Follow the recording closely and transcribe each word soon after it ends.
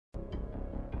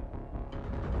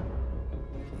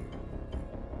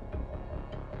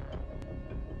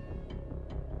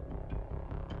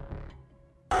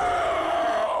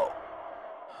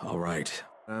right.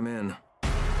 I'm in.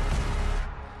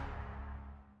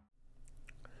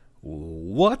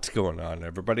 What's going on,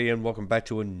 everybody, and welcome back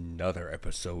to another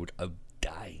episode of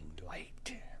Dying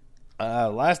Light.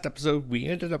 Last episode, we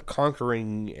ended up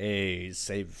conquering a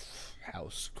safe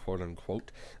house,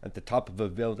 quote-unquote, at the top of a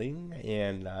building,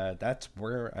 and that's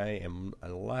where I am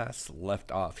last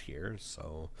left off here,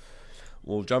 so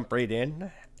we'll jump right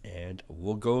in, and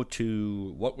we'll go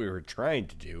to what we were trying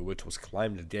to do, which was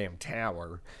climb the damn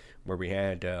tower, where we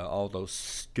had all those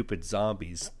stupid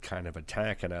zombies kind of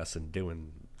attacking us and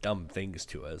doing dumb things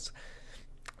to us.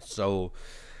 So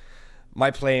my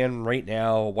plan right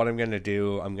now, what I'm going to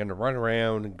do, I'm going to run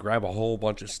around and grab a whole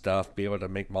bunch of stuff, be able to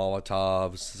make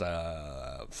Molotovs,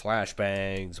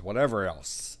 flashbangs, whatever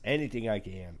else, anything I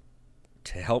can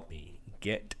to help me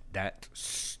get that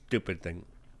stupid thing.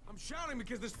 I'm shouting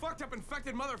because this fucked up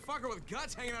infected motherfucker with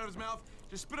guts hanging out of his mouth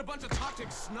just spit a bunch of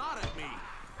toxic snot at me.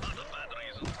 Not a bad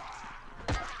reason.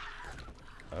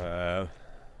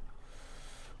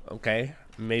 Okay.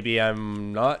 Maybe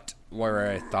I'm not where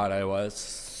I thought I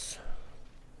was.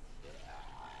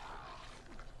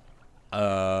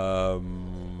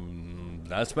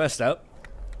 That's messed up.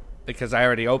 Because I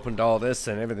already opened all this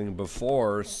and everything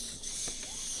before.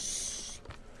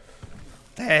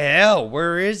 The hell?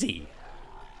 Where is he?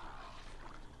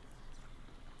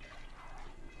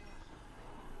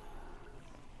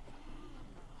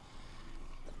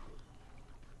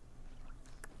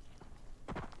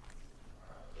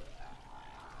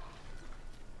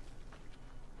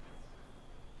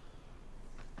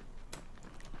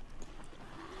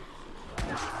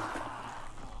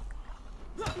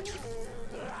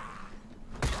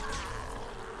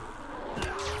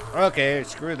 Okay,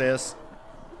 screw this.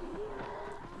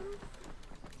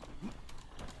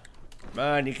 Come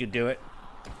on, you can do it.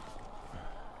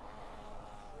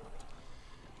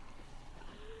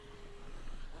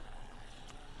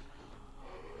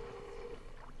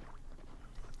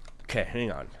 Okay,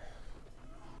 hang on.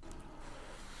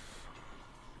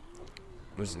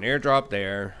 There's an airdrop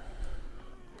there.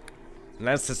 And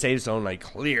that's the safe zone I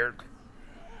cleared.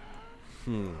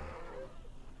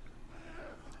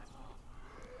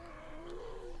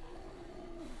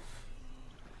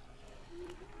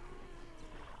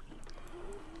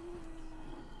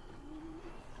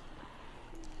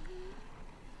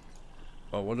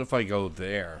 Well, what if I go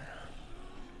there?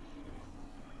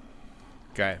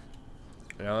 Okay.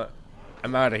 You know what?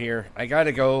 I'm out of here. I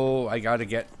gotta go. I gotta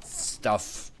get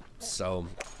stuff. So,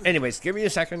 anyways, give me a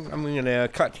second. I'm gonna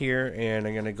cut here and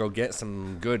I'm gonna go get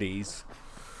some goodies.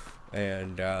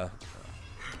 And, oh,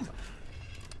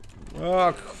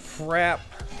 crap.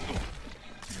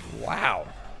 Wow.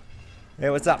 Hey,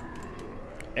 what's up?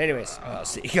 Anyways, I'll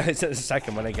see you guys in a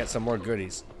second when I get some more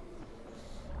goodies.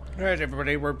 Alright,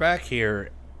 everybody, we're back here.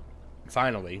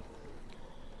 Finally.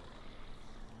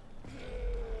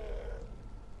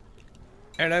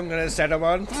 And I'm gonna set them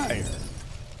on fire.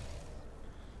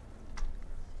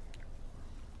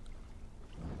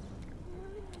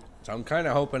 So I'm kind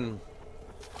of hoping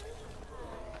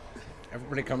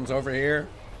everybody comes over here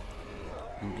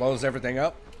and blows everything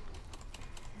up.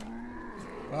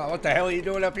 Well, what the hell are you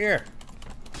doing up here?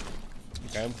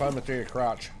 Okay, I'm climbing through your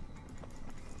crotch.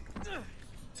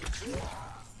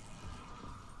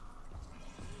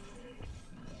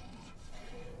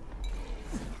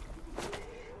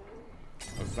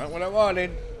 That's not what I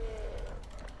wanted.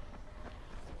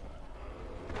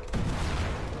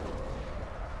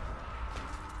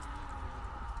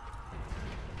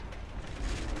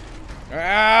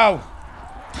 Ow!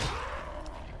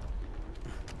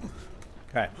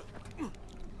 Okay.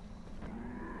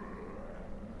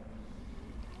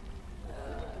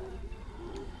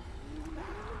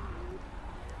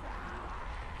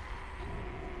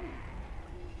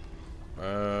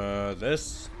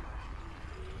 This.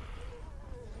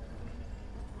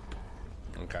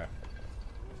 Okay.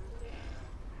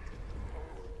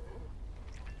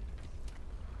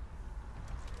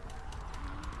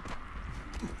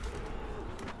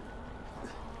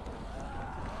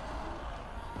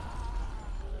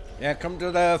 Yeah, come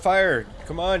to the fire.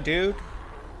 Come on, dude.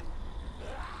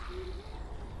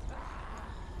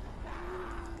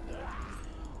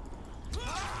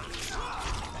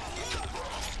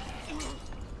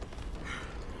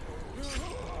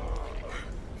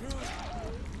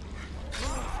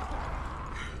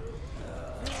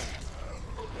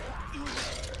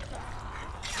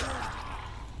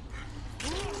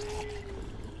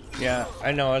 Yeah,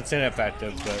 I know it's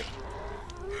ineffective, but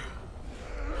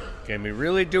can we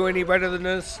really do any better than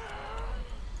this?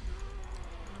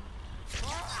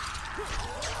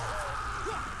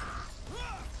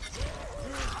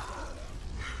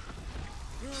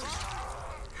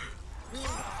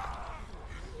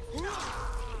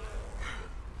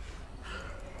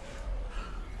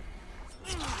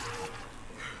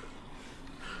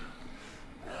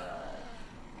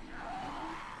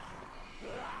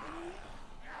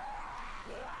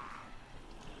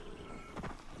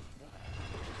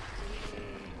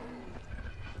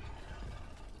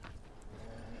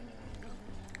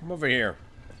 Come over here.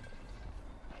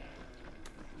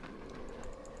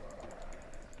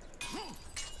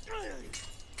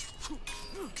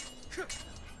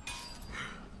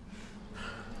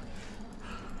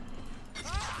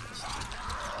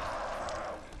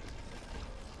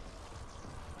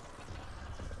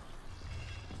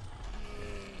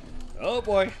 Oh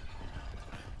boy.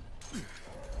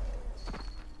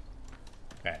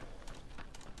 Okay.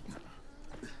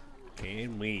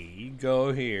 Can we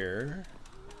go here?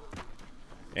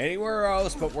 Anywhere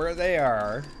else but where they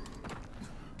are.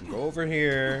 Go over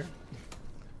here.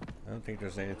 I don't think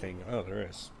there's anything. Oh, there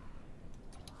is.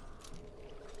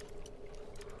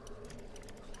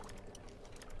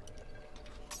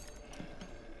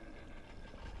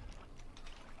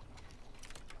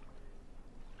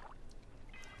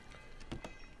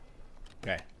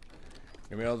 Okay.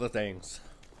 Give me all the things.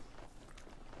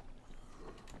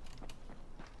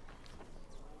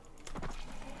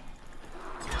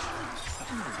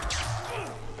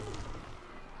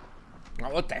 Oh,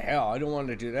 what the hell? I don't want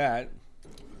to do that.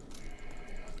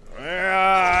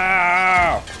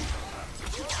 Ah!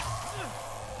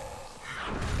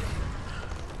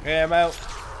 Okay, I'm out.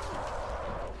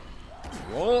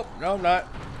 Whoop, no, I'm not.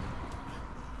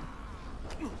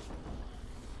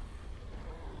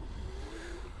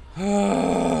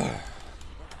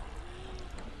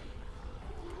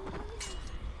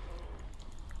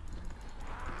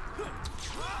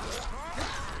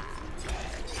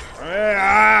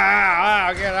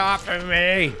 Get off of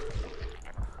me!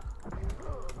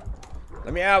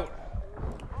 Let me out!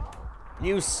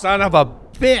 You son of a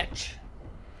bitch!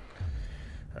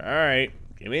 Alright,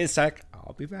 give me a sec.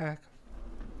 I'll be back.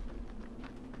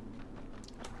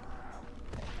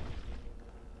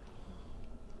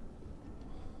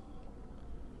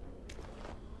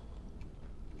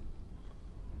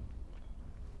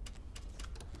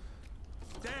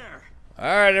 There.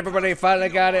 Alright, everybody, finally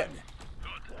got it.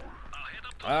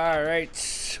 Alright.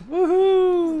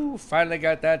 Woohoo! Finally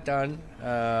got that done.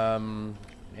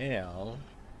 Now,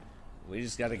 we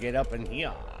just gotta get up in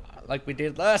here. Like we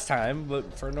did last time,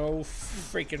 but for no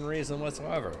freaking reason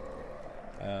whatsoever.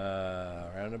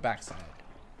 Around the backside.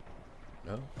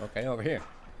 No? Okay, over here.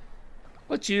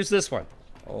 Let's use this one.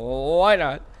 Oh, why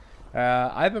not?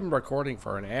 I've been recording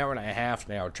for an hour and a half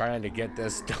now trying to get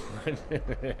this done.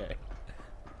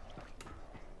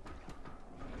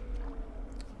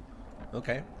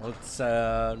 Okay, let's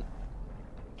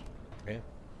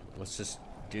just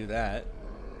do that.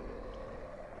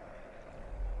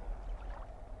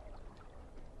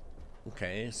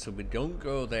 Okay, so we don't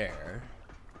go there.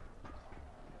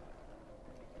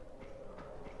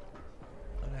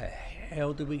 Where the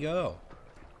hell do we go?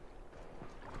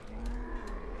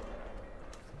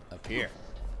 Up here.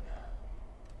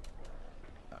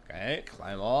 Okay,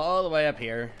 climb all the way up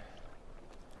here.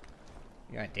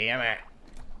 God damn it.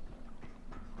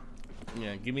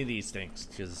 Yeah, give me these things,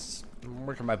 because I'm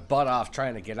working my butt off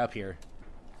trying to get up here.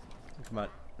 Come on,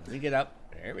 let me get up.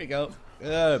 There we go.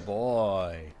 Good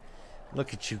boy.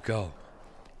 Look at you go.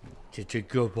 You're a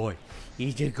good boy.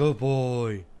 He's a good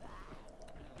boy.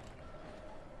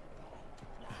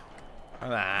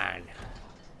 Come on.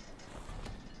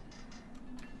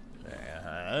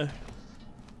 I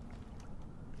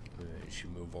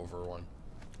should move over one.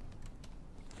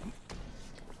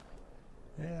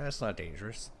 Yeah, that's not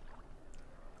dangerous.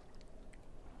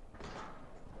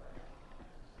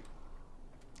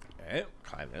 Okay,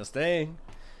 climb this thing.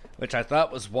 Which I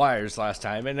thought was wires last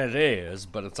time, and it is,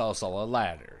 but it's also a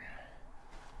ladder.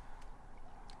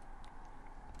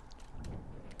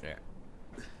 Yeah.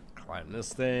 Climb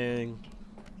this thing.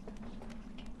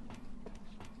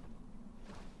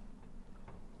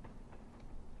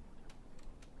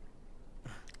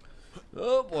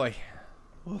 Oh boy.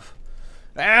 Oof.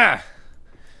 Ah!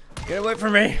 Get away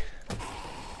from me!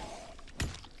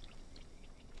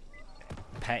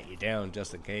 Pat you down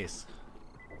just in case.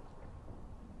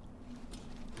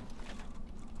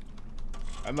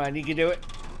 Come on, you can do it.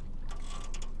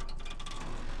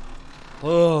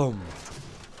 Boom.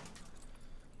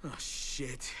 Oh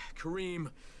shit.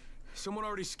 Kareem, someone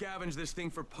already scavenged this thing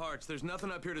for parts. There's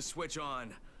nothing up here to switch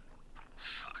on.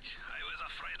 Fuck, I was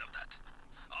afraid of that.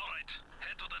 Alright,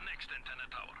 head to the next antenna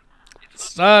tower.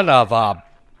 It's Son of a...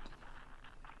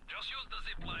 just use the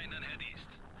zip line and head east.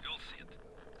 You'll see it.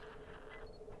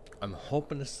 I'm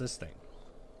hoping it's this thing.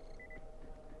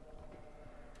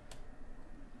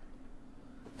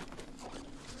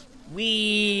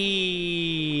 Whee!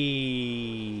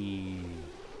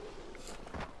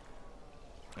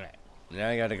 Alright, now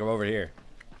I gotta go over here.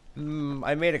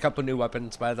 I made a couple new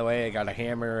weapons, by the way. I got a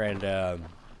hammer and a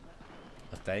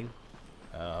thing.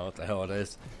 I don't know what the hell it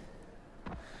is.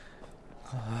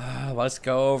 Let's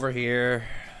go over here.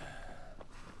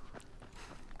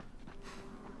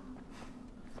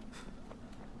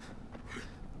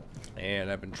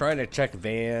 And I've been trying to check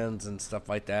vans and stuff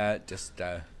like that. Just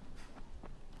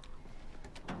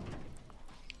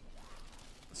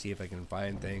see if I can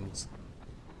find things.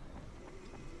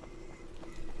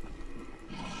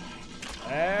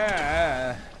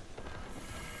 Ah!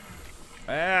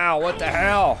 Ow, what the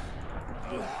hell?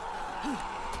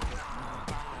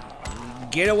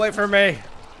 Get away from me!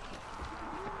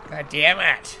 God damn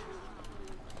it!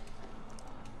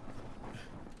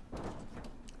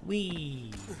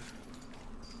 Whee!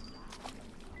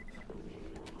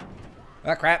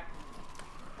 Oh crap!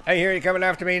 I hear you coming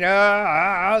after me.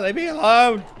 No, leave me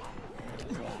alone!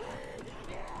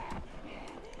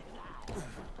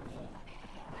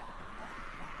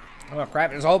 Oh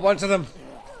crap! There's a whole bunch of them.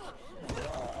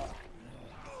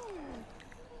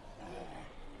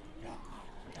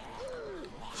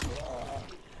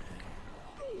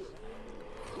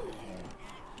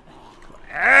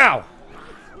 Ow!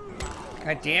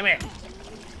 God damn it!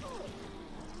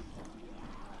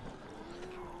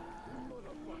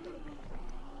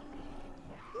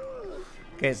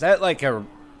 Okay, is that like a...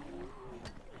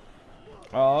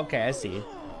 Oh, okay, I see.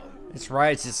 It's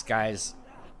right, it's just guys.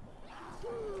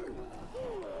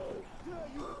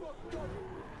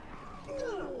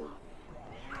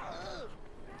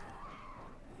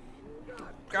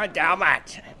 God damn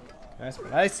it! That's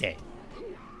what I say.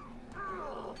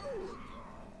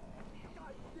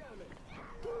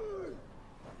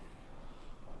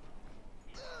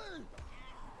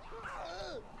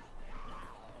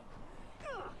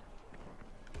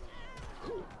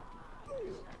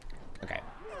 Okay.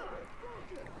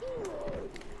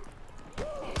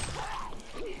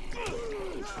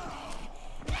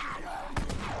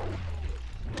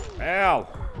 Ow!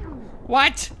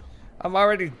 What? I'm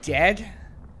already dead?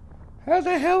 How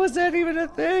the hell is that even a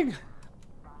thing?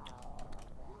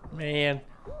 Man.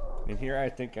 And here I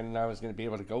thinking I was gonna be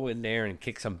able to go in there and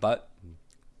kick some butt.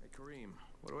 Hey, Kareem,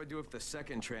 what do I do if the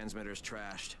second transmitter's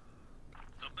trashed?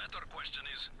 The better question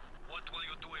is, what will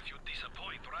you do if you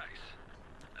disappoint Rex?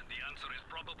 And the answer is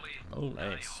probably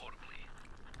die horribly.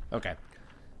 Okay.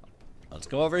 Let's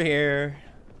go over here.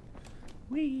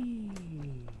 Whee!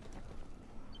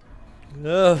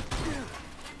 Ugh.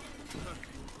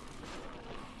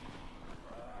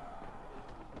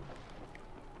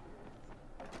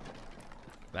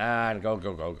 Man, go,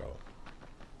 go, go, go.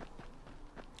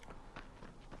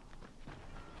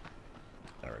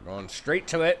 Now we're going straight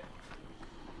to it.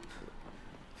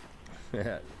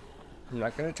 I'm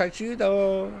not gonna touch you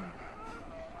though.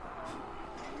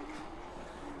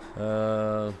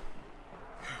 Oh,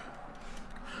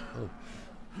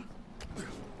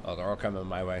 they're all coming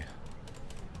my way.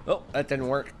 Oh, that didn't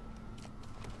work.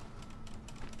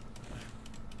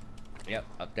 Yep,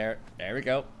 up there. There we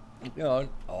go. Keep going.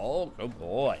 Oh, good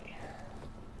boy.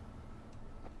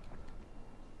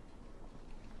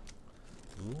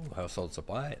 Ooh, household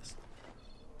supplies.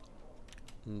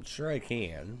 I'm sure I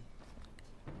can.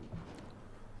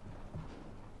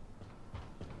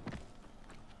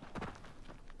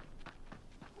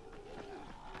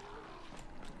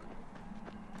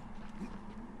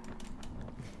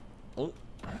 Oh,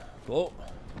 oh.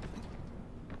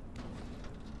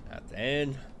 That's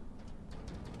in.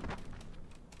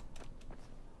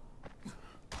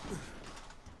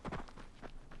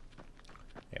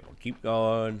 Keep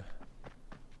going.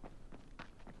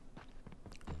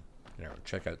 Now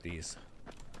check out these.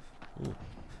 Ooh.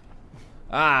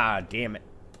 Ah, damn it.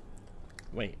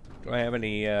 Wait, do I have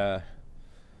any Oh.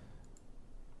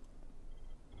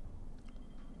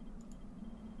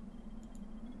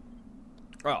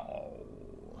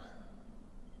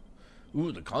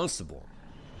 Ooh, the constable.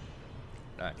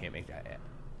 No, I can't make that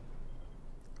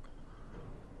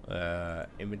yet.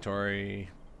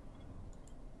 Inventory.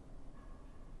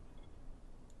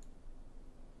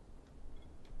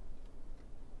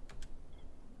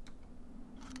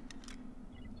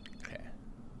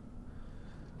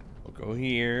 Go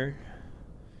here.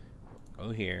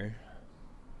 Go here.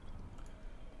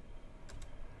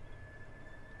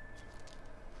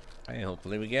 Hey,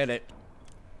 hopefully we get it.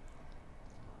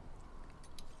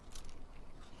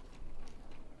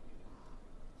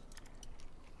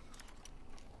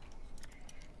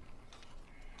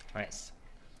 Nice.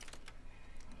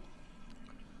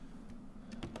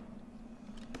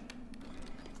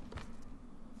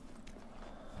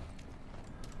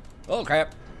 Oh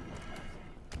crap.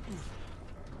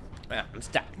 Yeah, I'm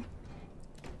stuck.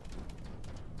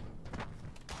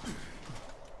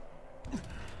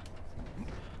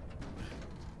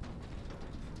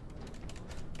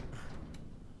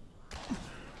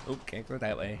 Oh, can't go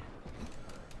that way.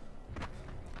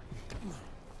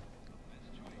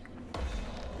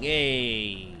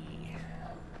 Yay!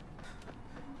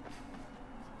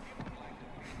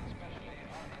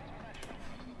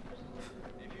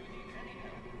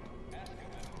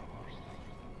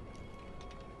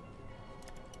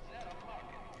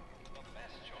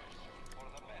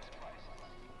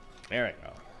 There we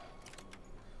go.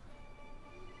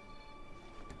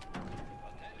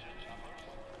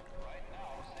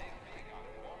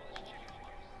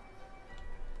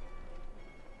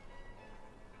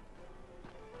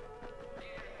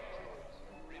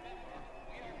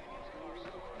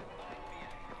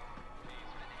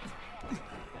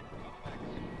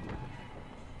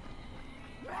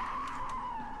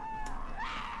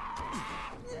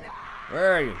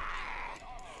 Where are you?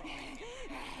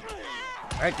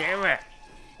 God damn it!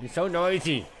 You're so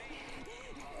noisy.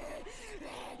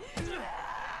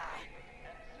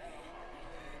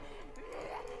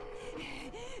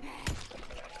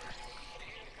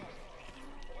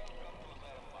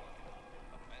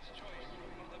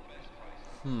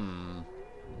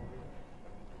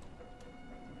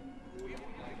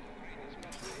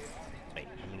 Wait,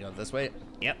 can we go this way?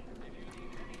 Yep.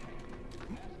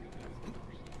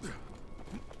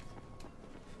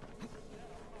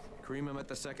 Cream him at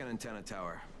the second antenna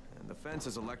tower. And the fence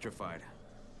is electrified.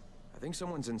 I think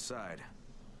someone's inside.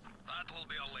 That will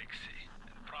be Alexei,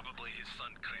 and probably his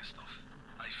son Christoph.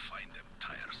 I find them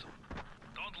tiresome.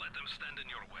 Don't let them stand in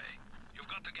your way. You've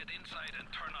got to get inside and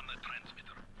turn on the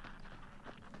transmitter.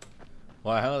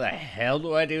 Well, how the hell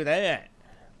do I do that?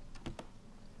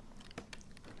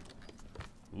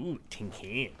 Ooh, tin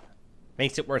can.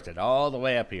 Makes it worth it all the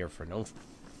way up here for no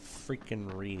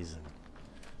freaking reason.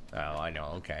 Oh, I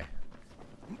know, okay.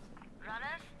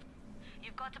 Runners,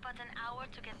 you've got about an hour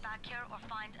to get back here or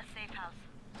find a safe house.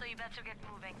 So you better get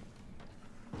moving.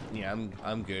 Yeah,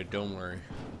 I'm good, don't worry.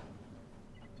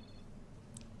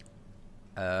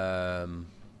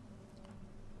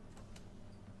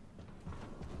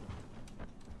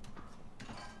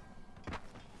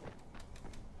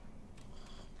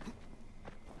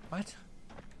 What?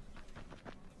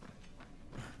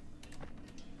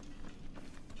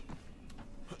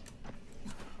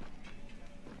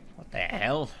 What the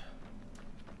hell?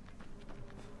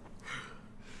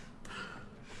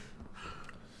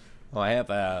 Well, I have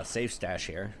a safe stash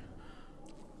here.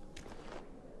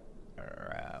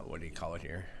 Or, what do you call it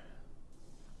here?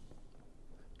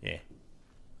 Yeah.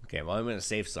 Okay, well, I'm in a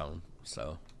safe zone,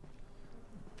 so.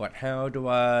 But how do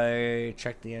I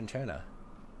check the antenna?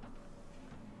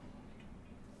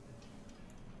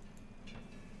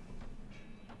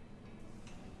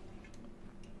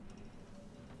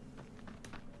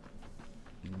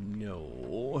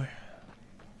 No.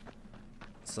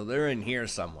 So they're in here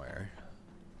somewhere.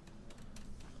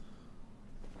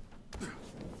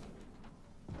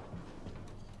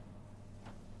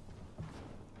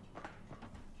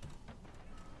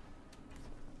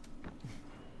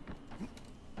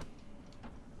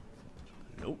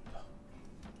 Nope.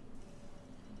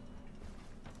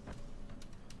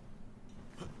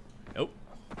 Nope.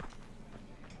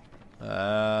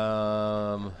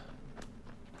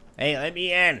 Hey, let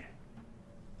me in.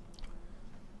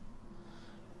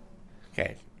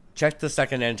 Okay, check the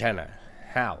second antenna.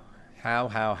 How? How?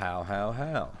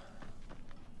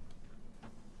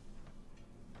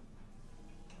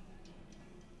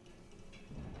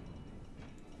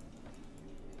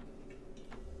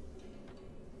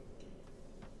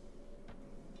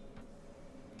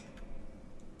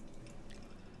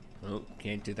 Oh,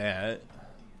 can't do that.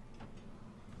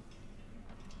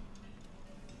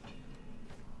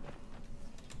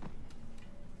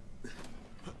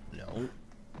 No.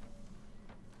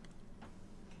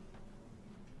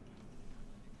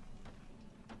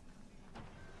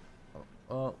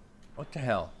 Oh, what the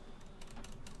hell?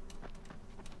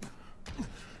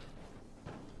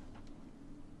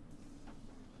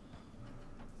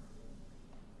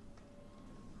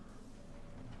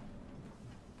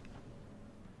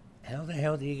 How the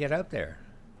hell do you get up there?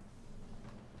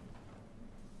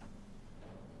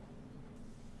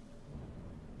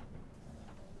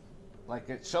 Like,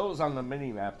 it shows on the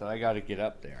mini-map that I gotta get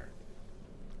up there.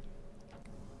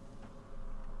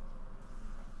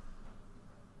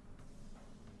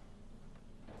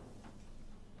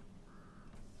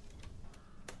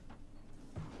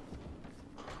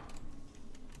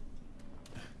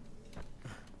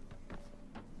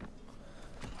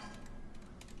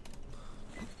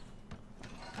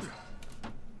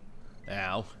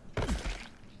 Ow.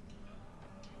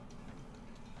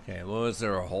 Okay, well, is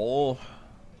there a hole?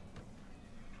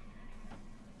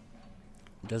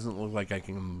 Doesn't look like I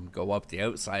can go up the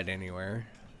outside anywhere.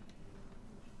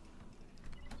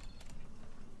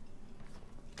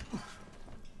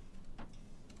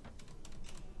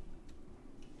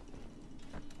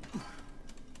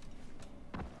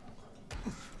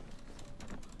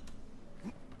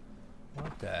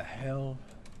 What the hell?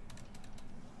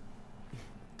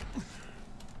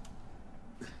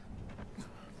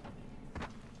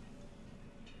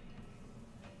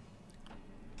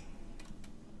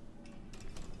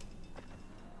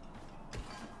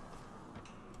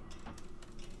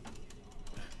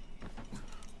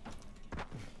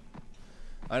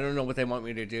 I don't know what they want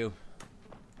me to do.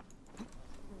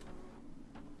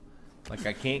 Like,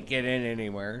 I can't get in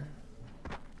anywhere.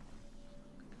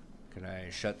 Can I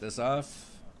shut this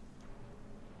off?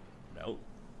 Nope.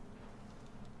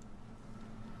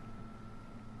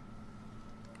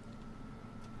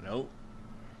 Nope.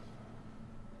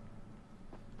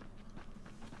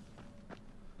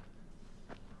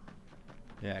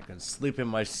 Yeah, I can sleep in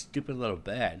my stupid little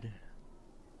bed.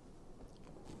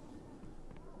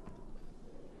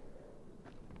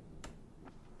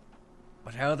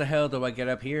 But how the hell do I get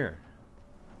up here?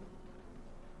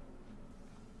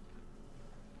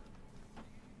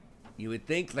 You would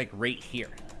think, like, right here.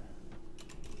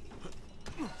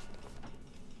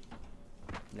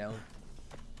 No.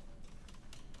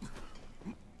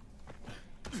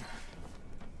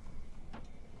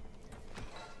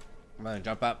 Come on,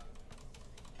 jump up.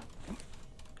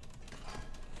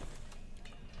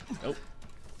 Nope.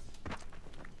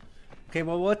 Okay,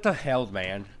 well, what the hell,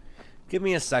 man? Give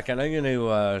me a second. I'm going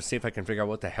to see if I can figure out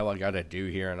what the hell I got to do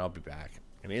here, and I'll be back.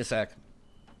 Give me a sec.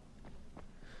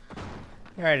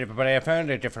 Alright, everybody. I found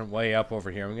a different way up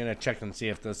over here. I'm going to check and see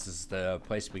if this is the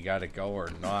place we got to go or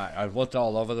not. I've looked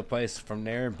all over the place from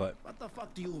there, but... What the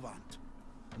fuck do you want?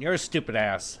 You're a stupid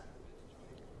ass.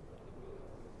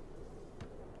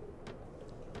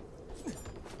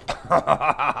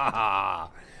 How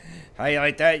you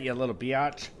like that, you little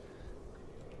biatch?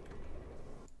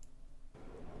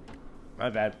 My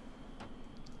bad.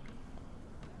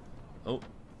 Oh.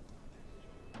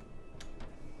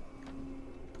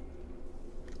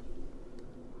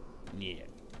 Yeah.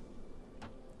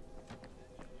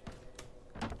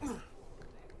 I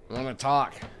want to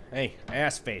talk. Hey,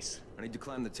 ass face. I need to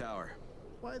climb the tower.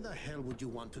 Why the hell would you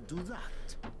want to do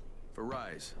that? For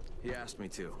Rise. He asked me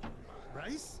to.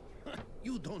 Rice?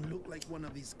 You don't look like one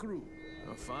of his crew.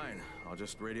 Oh, fine. I'll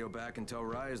just radio back and tell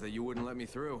Rise that you wouldn't let me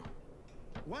through.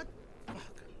 What?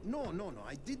 Fuck. No,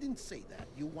 I didn't say that.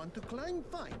 You want to climb?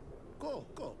 Fine. Go.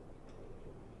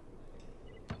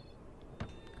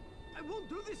 I won't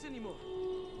do this anymore.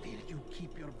 Will you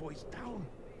keep your voice down?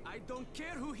 I don't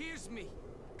care who hears me.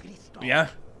 Christoph, Yeah?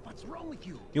 what's wrong with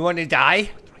you? You want to die?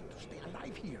 We're trying to stay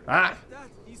alive here. Ah. Dad,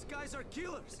 these guys are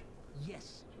killers.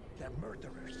 Yes, they're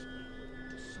murderers.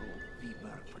 So we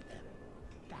work for them.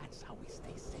 That's how we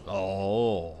stay safe.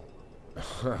 Oh.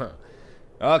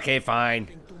 Okay, fine.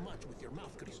 Think too much with your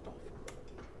mouth, Christoph.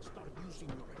 Start using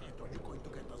your head or you're going to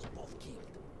get us both killed.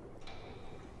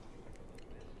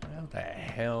 What the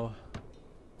hell?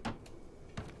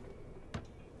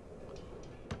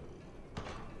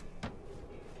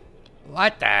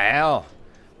 What the hell?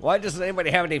 Why doesn't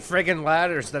anybody have any friggin'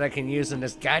 ladders that I can use in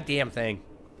this goddamn thing?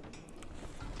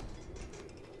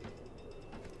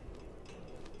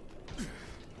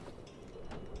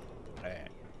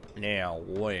 Now,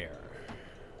 where?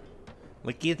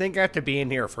 Like, you think after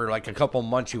being here for like a couple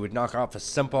months you would knock off a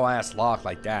simple-ass lock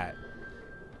like that.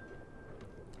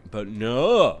 But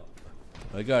no!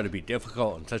 I gotta be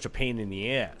difficult and such a pain in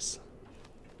the ass.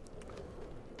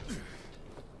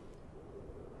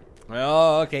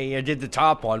 Well, okay, you did the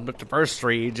top one, but the first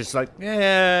three, you just like,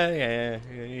 yeah,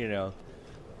 you know.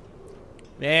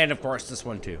 And, of course, this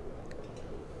one, too.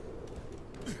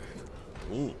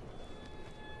 Ooh.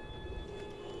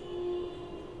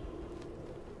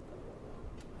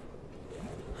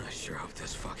 I sure hope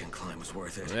this fucking climb was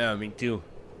worth it. Yeah, me too.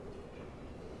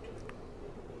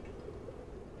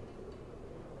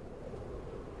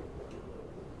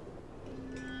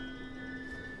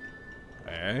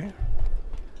 Okay.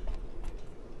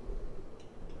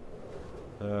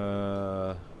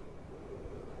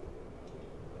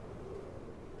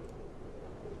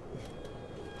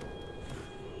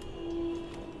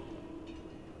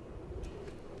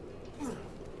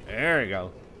 There we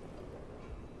go.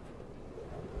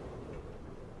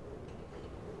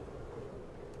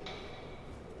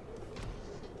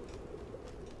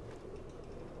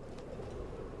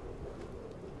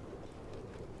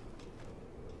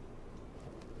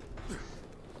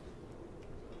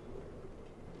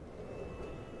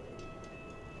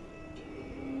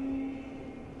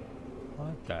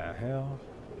 What The hell?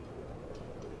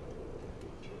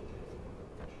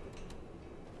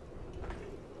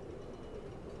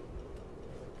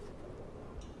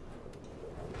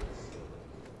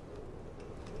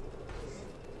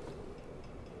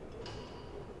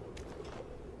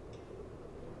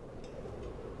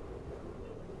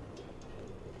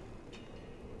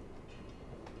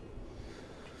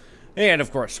 And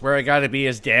of course, where I gotta be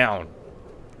is down.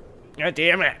 God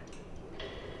damn it.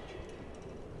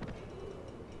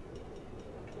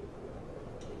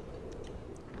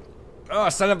 Oh,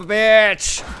 son of a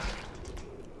bitch!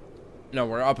 No,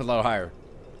 we're up a little higher.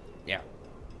 Yeah.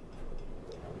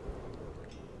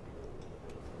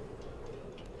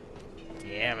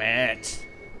 Damn it.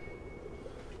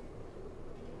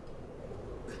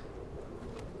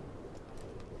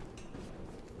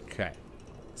 Okay.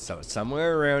 So it's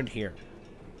somewhere around here.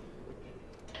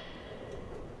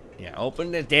 Yeah,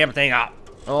 open the damn thing up.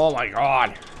 Oh my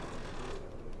god.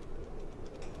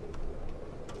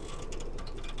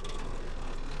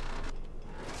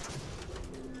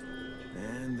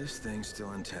 And this thing's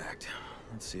still intact.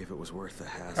 Let's see if it was worth the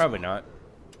hassle. Probably not.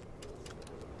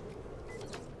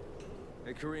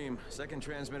 Hey, Kareem, second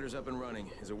transmitter's up and running.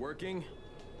 Is it working?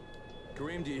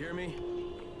 Kareem, do you hear me?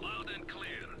 Loud and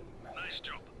clear. Nice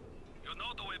job. You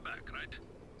know the way back, right?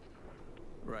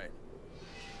 Right.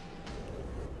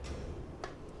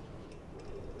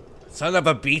 Son of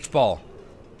a beach ball.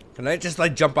 Can I just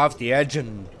like jump off the edge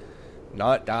and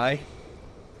not die?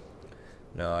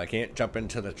 No, I can't jump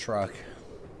into the truck.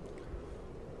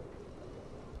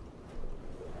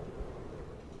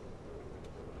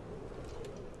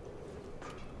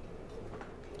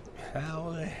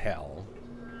 How the hell?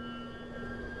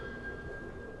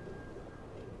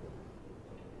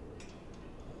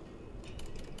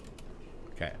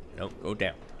 Okay, nope, go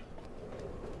down.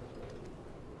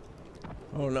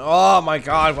 Oh no, oh my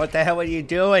god, what the hell are you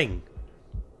doing?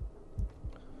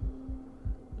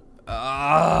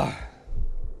 Ah.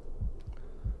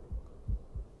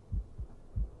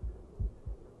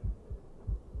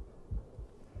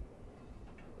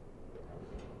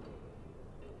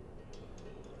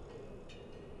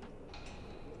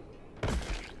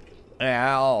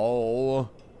 Ow.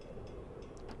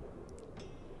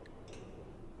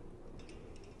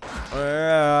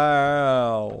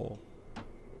 Ow.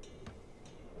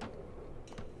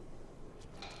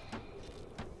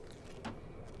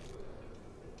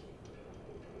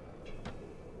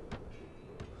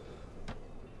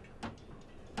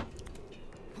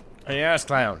 Yes,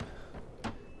 clown.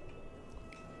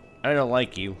 I don't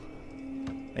like you.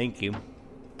 Thank you.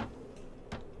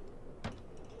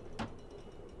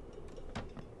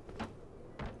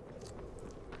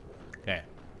 Okay.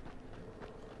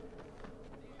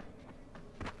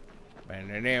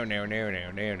 No.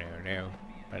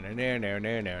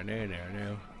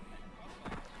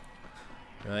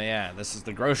 Oh yeah, this is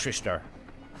the grocery store.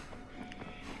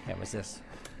 Yeah, what's this?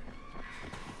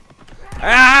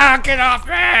 Ah, get off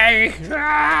me!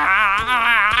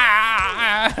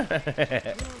 Ah!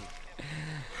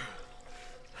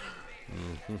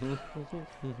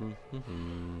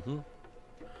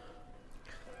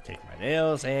 Take my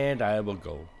nails and I will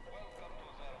go.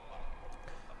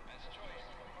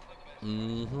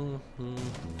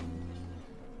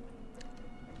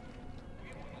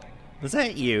 Was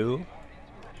that you?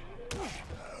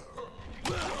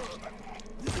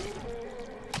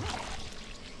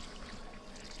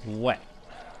 What?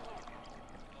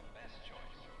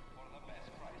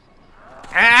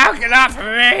 Ow, get off of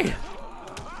me!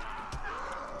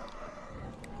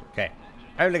 Okay,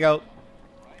 time to go.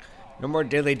 No more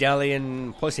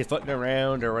dilly-dallying, pussyfooting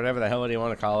around, or whatever the hell do you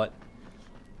want to call it.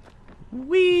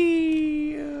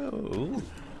 Wee! Ooh.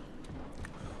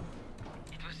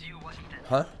 It was you, wasn't it?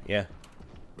 Huh? Yeah.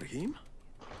 Raheem?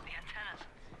 The antennas.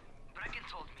 Brecken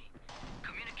told me.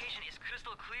 Communication is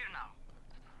crystal clear now.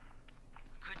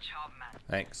 Good job, man.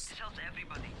 Thanks. This helps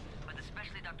everybody, but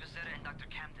especially Dr. Zeta and Dr.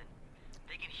 Camden.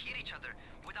 They can hear each other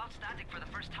without static for the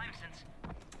first time since,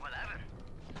 well, ever.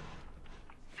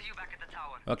 See you back at the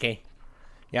tower. Okay.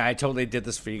 Yeah, I totally did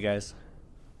this for you guys.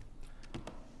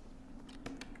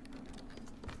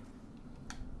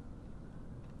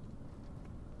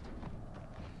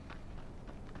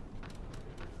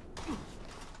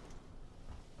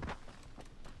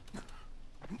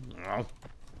 Oh.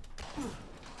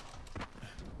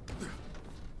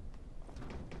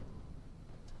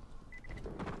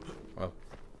 Oh.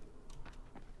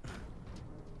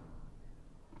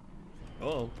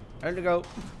 Oh, time to go.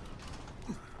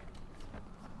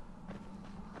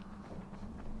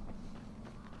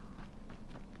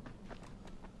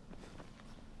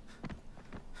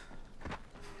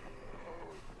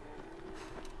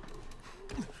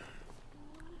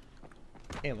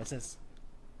 Hey, what's this?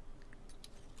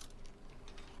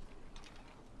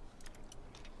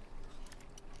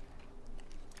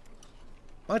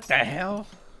 What the hell?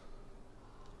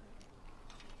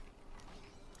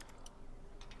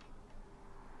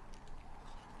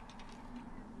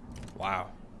 Wow.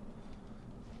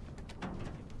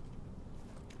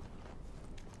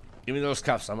 Give me those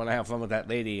cuffs. I'm gonna have fun with that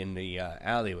lady in the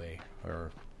alleyway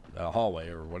or hallway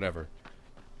or whatever.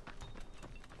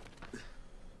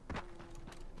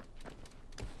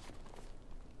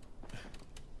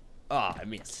 Ah, I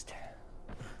missed.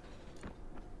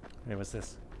 Hey, what's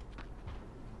this?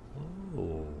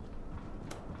 Oh.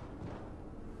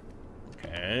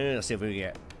 Okay, let's see if we can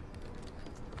get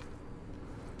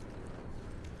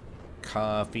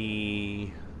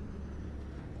coffee.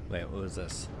 Wait, what was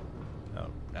this? Oh,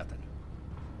 nothing.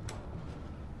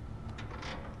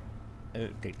 Oh,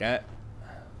 take that.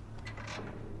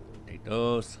 Take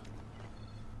those.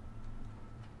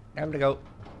 Time to go.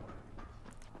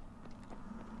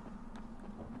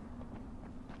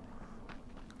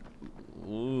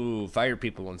 Ooh, fire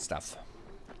people and stuff.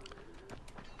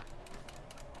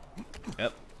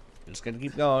 Yep. Just gonna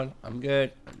keep going. I'm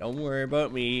good. Don't worry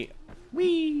about me.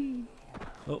 Whee!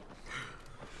 Oh.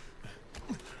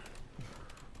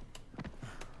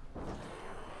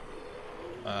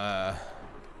 Ah,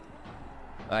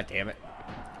 damn it.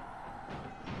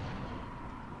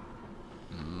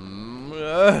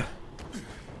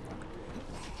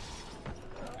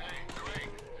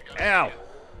 Ow!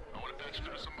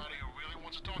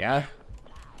 Yeah?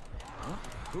 Huh?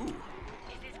 Who? Is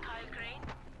this Kyle Crane?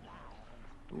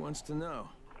 Who wants to know?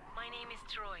 My name is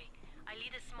Troy. I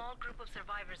lead a small group of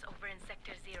survivors over in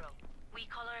Sector 0. We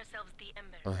call ourselves the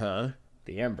Embers. Uh-huh.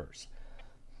 The Embers.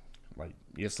 Like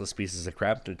useless pieces of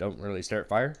crap that don't really start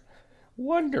fire?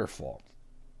 Wonderful.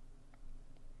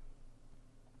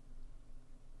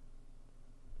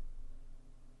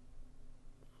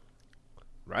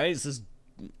 Rice's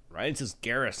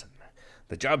garrison.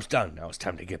 The job's done. Now it's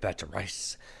time to get back to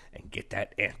Rice and get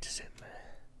that antizin.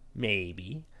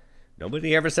 Maybe.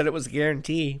 Nobody ever said it was a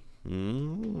guarantee.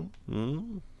 Yeah,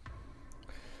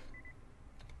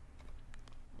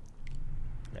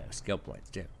 skill points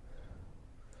too.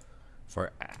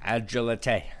 For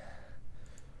agility.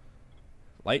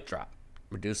 Light drop.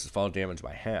 Reduces fall damage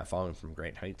by half. Falling from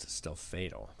great heights is still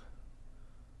fatal.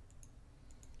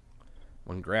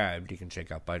 When grabbed, you can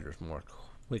shake out biters more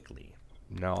quickly.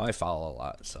 No, I fall a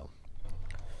lot, so.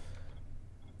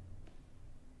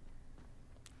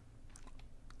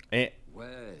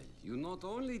 Well, you not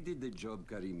only did the job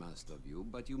Karim asked of you,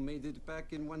 but you made it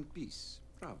back in one piece.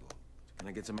 Bravo. Can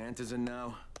I get some antizin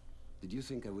now? Did you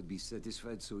think I would be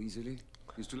satisfied so easily?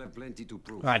 You still have plenty to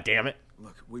prove. Ah, damn it.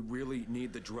 Look, we really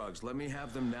need the drugs. Let me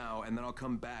have them now, and then I'll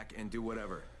come back and do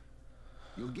whatever.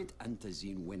 You'll get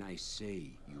antizin when I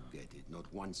say you get it, not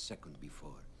 1 second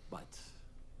before. But,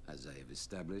 as I have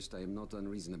established, I am not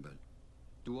unreasonable.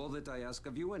 Do all that I ask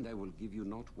of you, and I will give you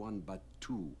not 1, but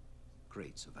 2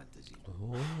 crates of antizin.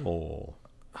 Oh.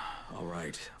 All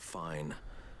right, fine.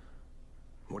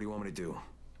 What do you want me to do?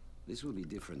 This will be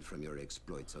different from your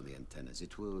exploits on the antennas.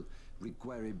 It will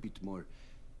require a bit more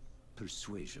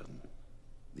persuasion.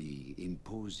 The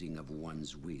imposing of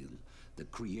one's will. The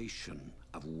creation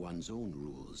of one's own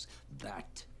rules.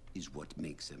 That is what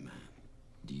makes a man.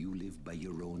 Do you live by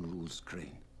your own rules,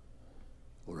 Crane?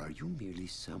 Or are you merely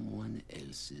someone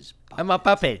else's puppet? I'm a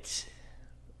puppet.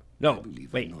 No, I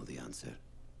believe wait. I know the answer.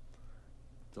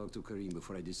 Talk to Karim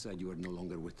before I decide you are no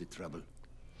longer worth the trouble.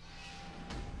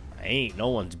 I ain't no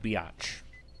one's biatch.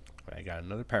 I got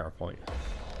another PowerPoint.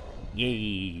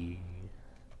 Yay.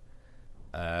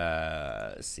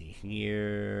 Let's see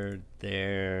here,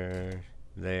 there.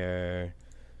 Well,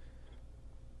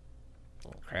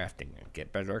 crafting.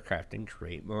 Get better at crafting.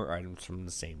 Create more items from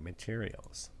the same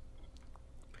materials.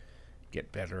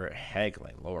 Get better at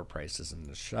haggling. Lower prices in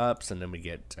the shops. And then we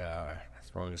get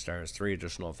throwing stars. 3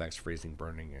 additional effects. Freezing,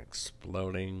 burning,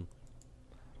 exploding.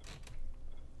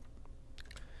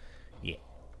 Yeah.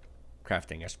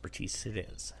 Crafting expertise it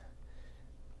is.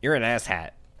 You're an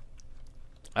asshat.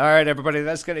 Alright, everybody,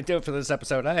 that's going to do it for this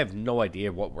episode. I have no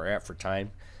idea what we're at for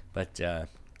time, but, how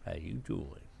you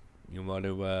doing? You want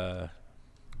to,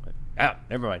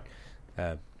 never mind.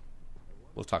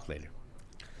 We'll talk later.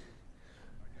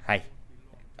 Hi.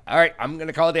 Alright, I'm going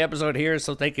to call the episode here,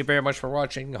 so thank you very much for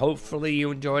watching. Hopefully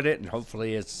you enjoyed it, and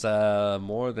hopefully it's,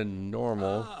 more than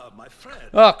normal. Ah, my friend.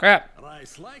 Oh, crap.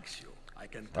 Rice likes you. I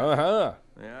can tell. Uh-huh.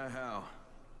 Yeah, how?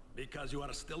 Because you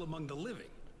are still among the living.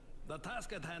 The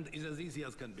task at hand is as easy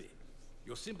as can be.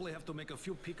 You simply have to make a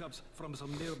few pickups from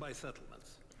some nearby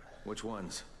settlements. Which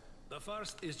ones? The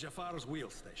first is Jafar's wheel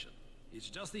station. It's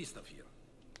just east of here.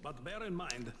 But bear in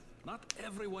mind, not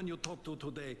everyone you talk to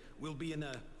today will be in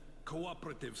a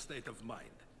cooperative state of mind.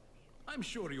 I'm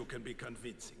sure you can be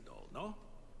convincing, though, no?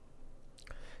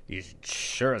 You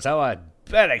sure as hell I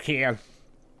bet I can.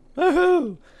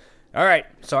 Woohoo! Alright,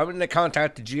 so I'm going to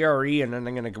contact the GRE, and then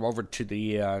I'm going to go over to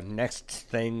the next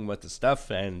thing with the stuff,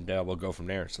 and we'll go from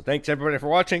there. So thanks everybody for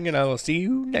watching, and I will see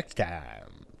you next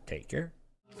time. Take care.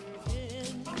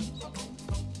 Is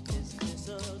this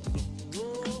a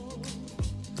duel?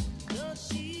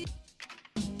 Does she